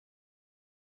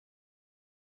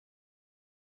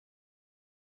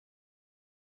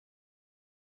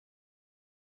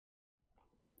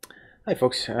Hi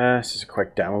folks, this is a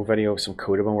quick demo video of some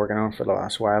code I've been working on for the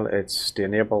last while. It's to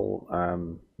enable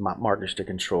map markers to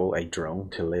control a drone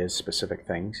to lase specific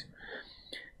things.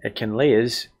 It can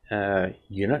lase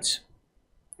units,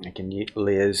 it can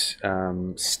lase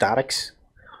statics,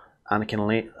 and it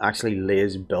can actually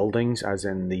lase buildings, as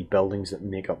in the buildings that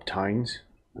make up towns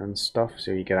and stuff. So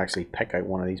you could actually pick out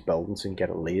one of these buildings and get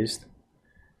it lased.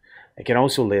 It can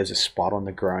also lase a spot on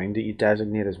the ground that you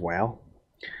designate as well.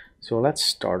 So let's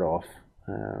start off.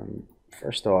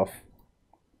 First off,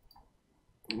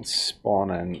 let's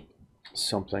spawn in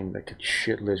something that could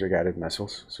shoot laser guided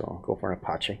missiles. So I'll go for an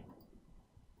Apache.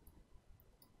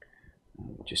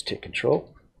 Just take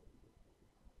control.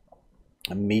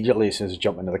 Immediately as soon as I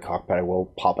jump into the cockpit, I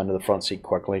will pop into the front seat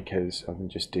quickly because I can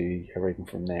just do everything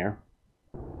from there.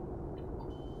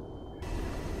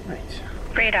 Right.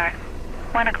 Radar.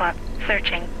 1 o'clock.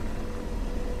 Searching.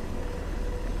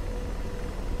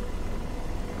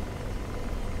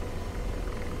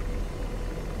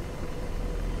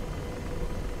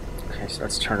 Okay, so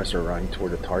let's turn us around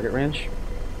toward the target range.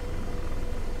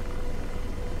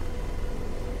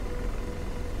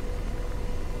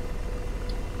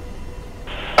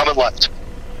 Coming left.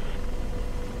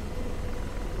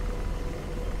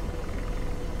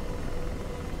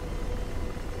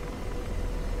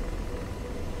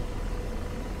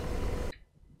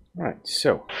 Right,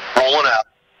 so Rolling out.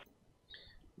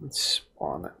 let's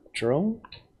spawn a drone.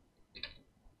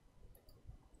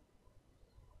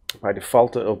 By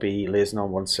default, it'll be lasing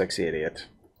on 1688.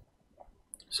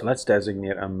 So let's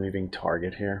designate a moving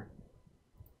target here.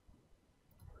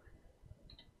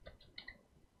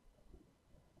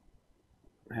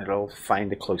 It'll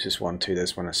find the closest one to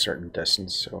this one a certain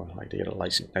distance, so I like to get it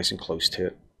nice and close to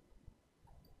it.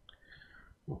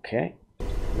 Okay,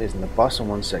 lasing the bus on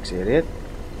 1688,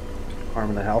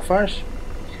 arming the Hellfires,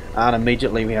 and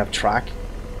immediately we have track.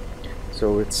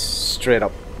 So it's straight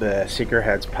up. The seeker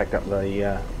head's picked up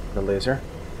the laser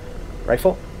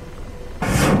rifle.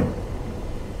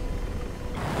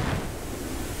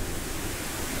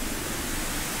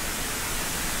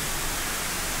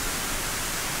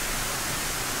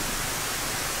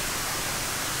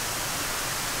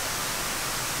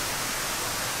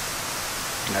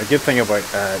 Now, a good thing about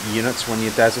units when you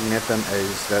designate them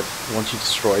is that once you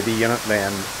destroy the unit,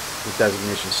 then the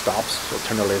designation stops, so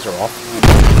turn the laser off.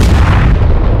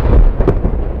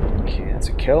 Okay, that's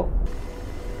a kill.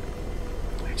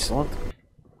 Excellent.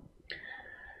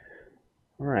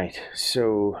 Alright,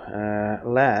 so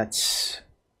let's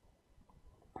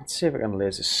see if I can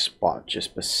lase a spot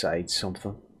just beside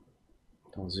something.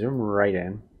 I'll zoom right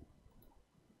in.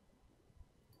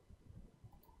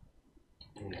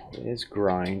 Lase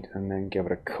ground and then give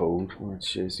it a code,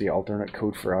 which is the alternate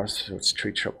code for us, so it's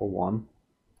 3111.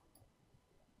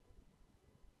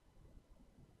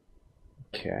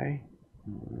 Okay.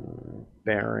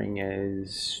 Bearing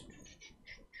is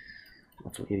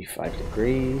roughly 85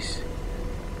 degrees.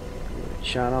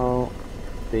 Channel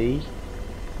B.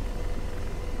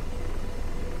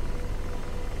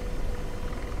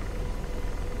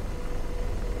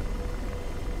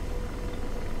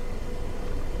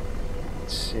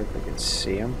 Let's see if we can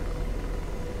see him.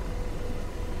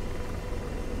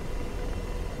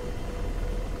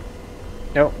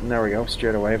 Nope, there we go.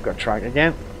 Straight away, I've got track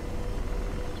again.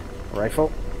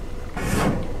 Rifle.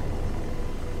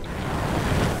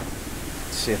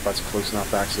 See if that's close enough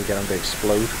to actually get him to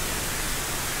explode.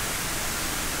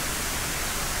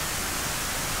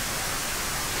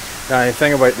 Now the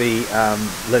thing about the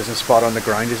lasing spot on the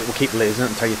ground is it will keep lasing it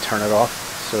until you turn it off.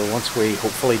 So once we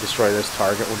hopefully destroy this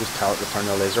target, we'll just tell it to turn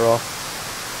the laser off.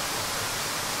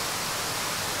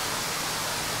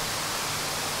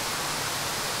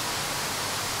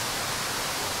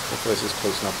 Hopefully this is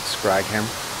close enough to scrag him.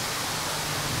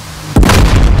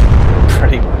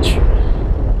 Pretty much.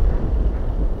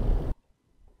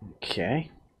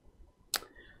 Okay,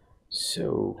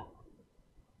 so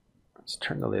let's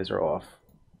turn the laser off.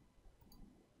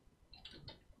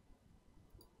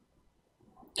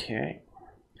 Okay,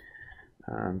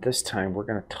 and this time we're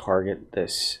going to target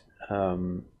this.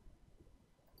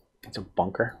 It's a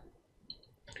bunker,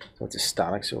 so it's a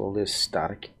static, so we'll do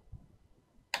static.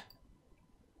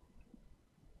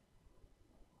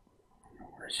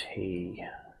 Where's he?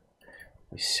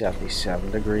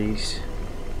 77 degrees.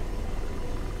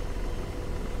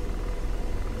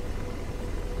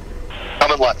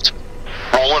 Coming left.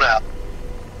 Rolling out.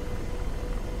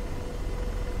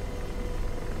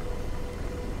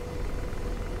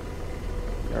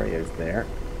 There he is there.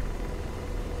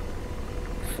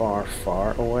 Far,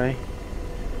 far away.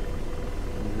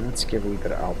 And let's give a wee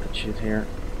bit of altitude here.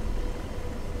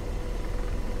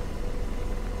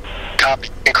 Copy.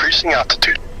 Increasing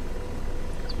altitude.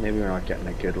 So maybe we're not getting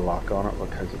a good lock on it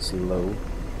because it's low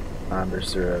and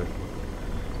there's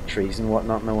trees and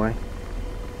whatnot in the way.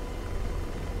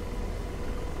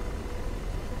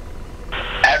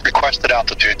 At requested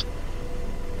altitude.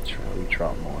 Try we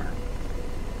drop more.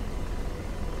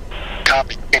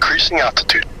 Copy. Increasing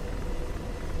altitude.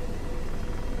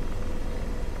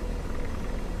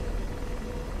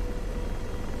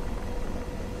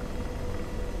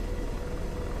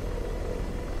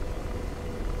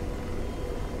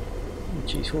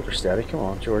 Jeez, hold her steady. Come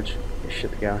on, George. You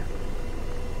shit the guy.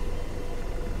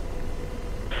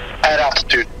 At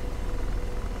altitude.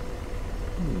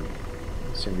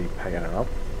 Seem to be picking it up.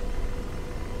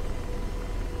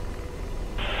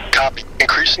 Copy.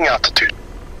 Increasing altitude.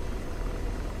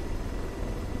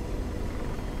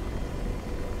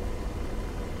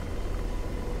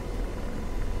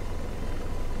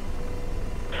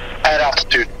 At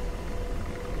altitude.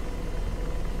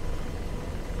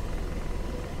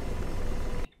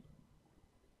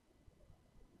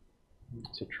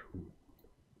 It's a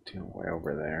doing way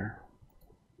over there.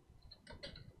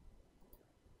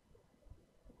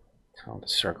 Tell him to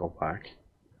circle back.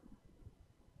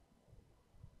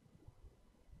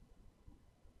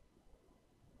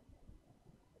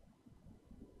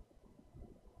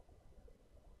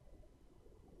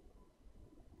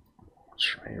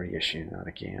 Try reissuing that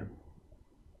again.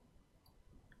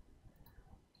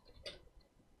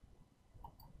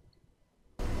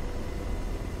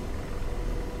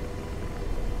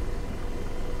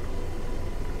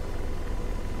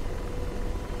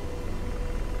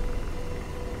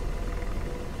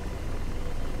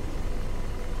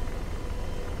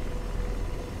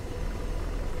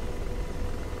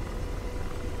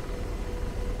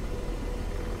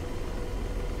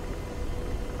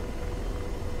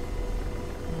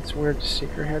 It's weird, the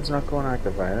seeker head's not going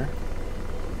active either.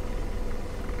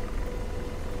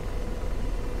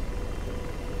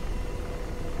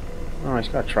 Oh, he's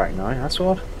got track now, that's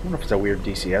odd. I wonder if it's a weird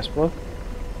DCS bug.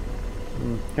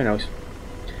 Who knows.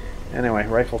 Anyway,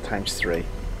 rifle times 3.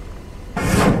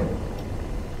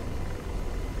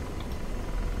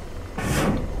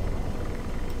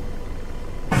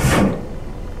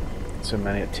 So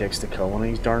many it takes to kill one of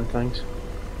these darn things.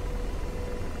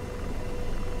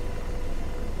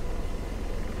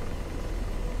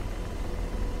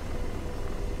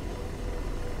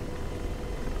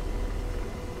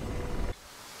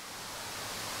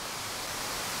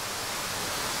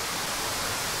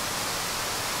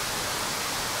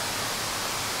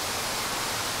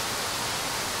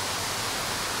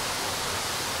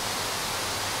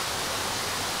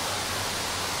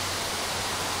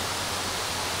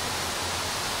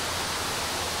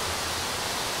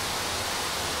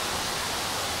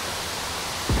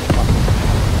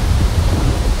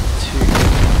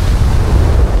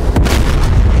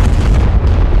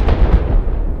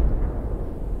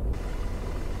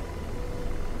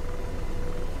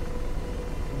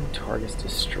 Targets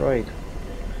destroyed.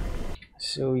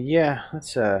 So yeah,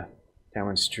 that's a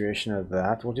demonstration of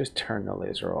that. We'll just turn the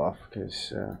laser off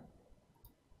because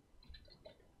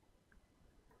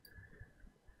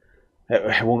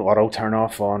it won't auto turn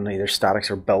off on either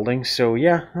statics or buildings. So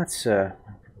yeah, that's a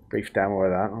brief demo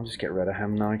of that. I'll just get rid of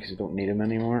him now because I don't need him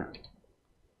anymore.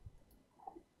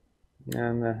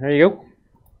 And there you go.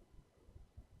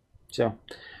 So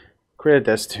created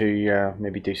this to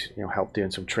maybe do help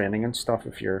doing some training and stuff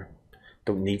if you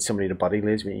don't need somebody to buddy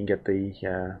Lase, but you can get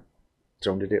the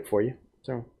drone to do it for you.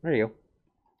 So there you go.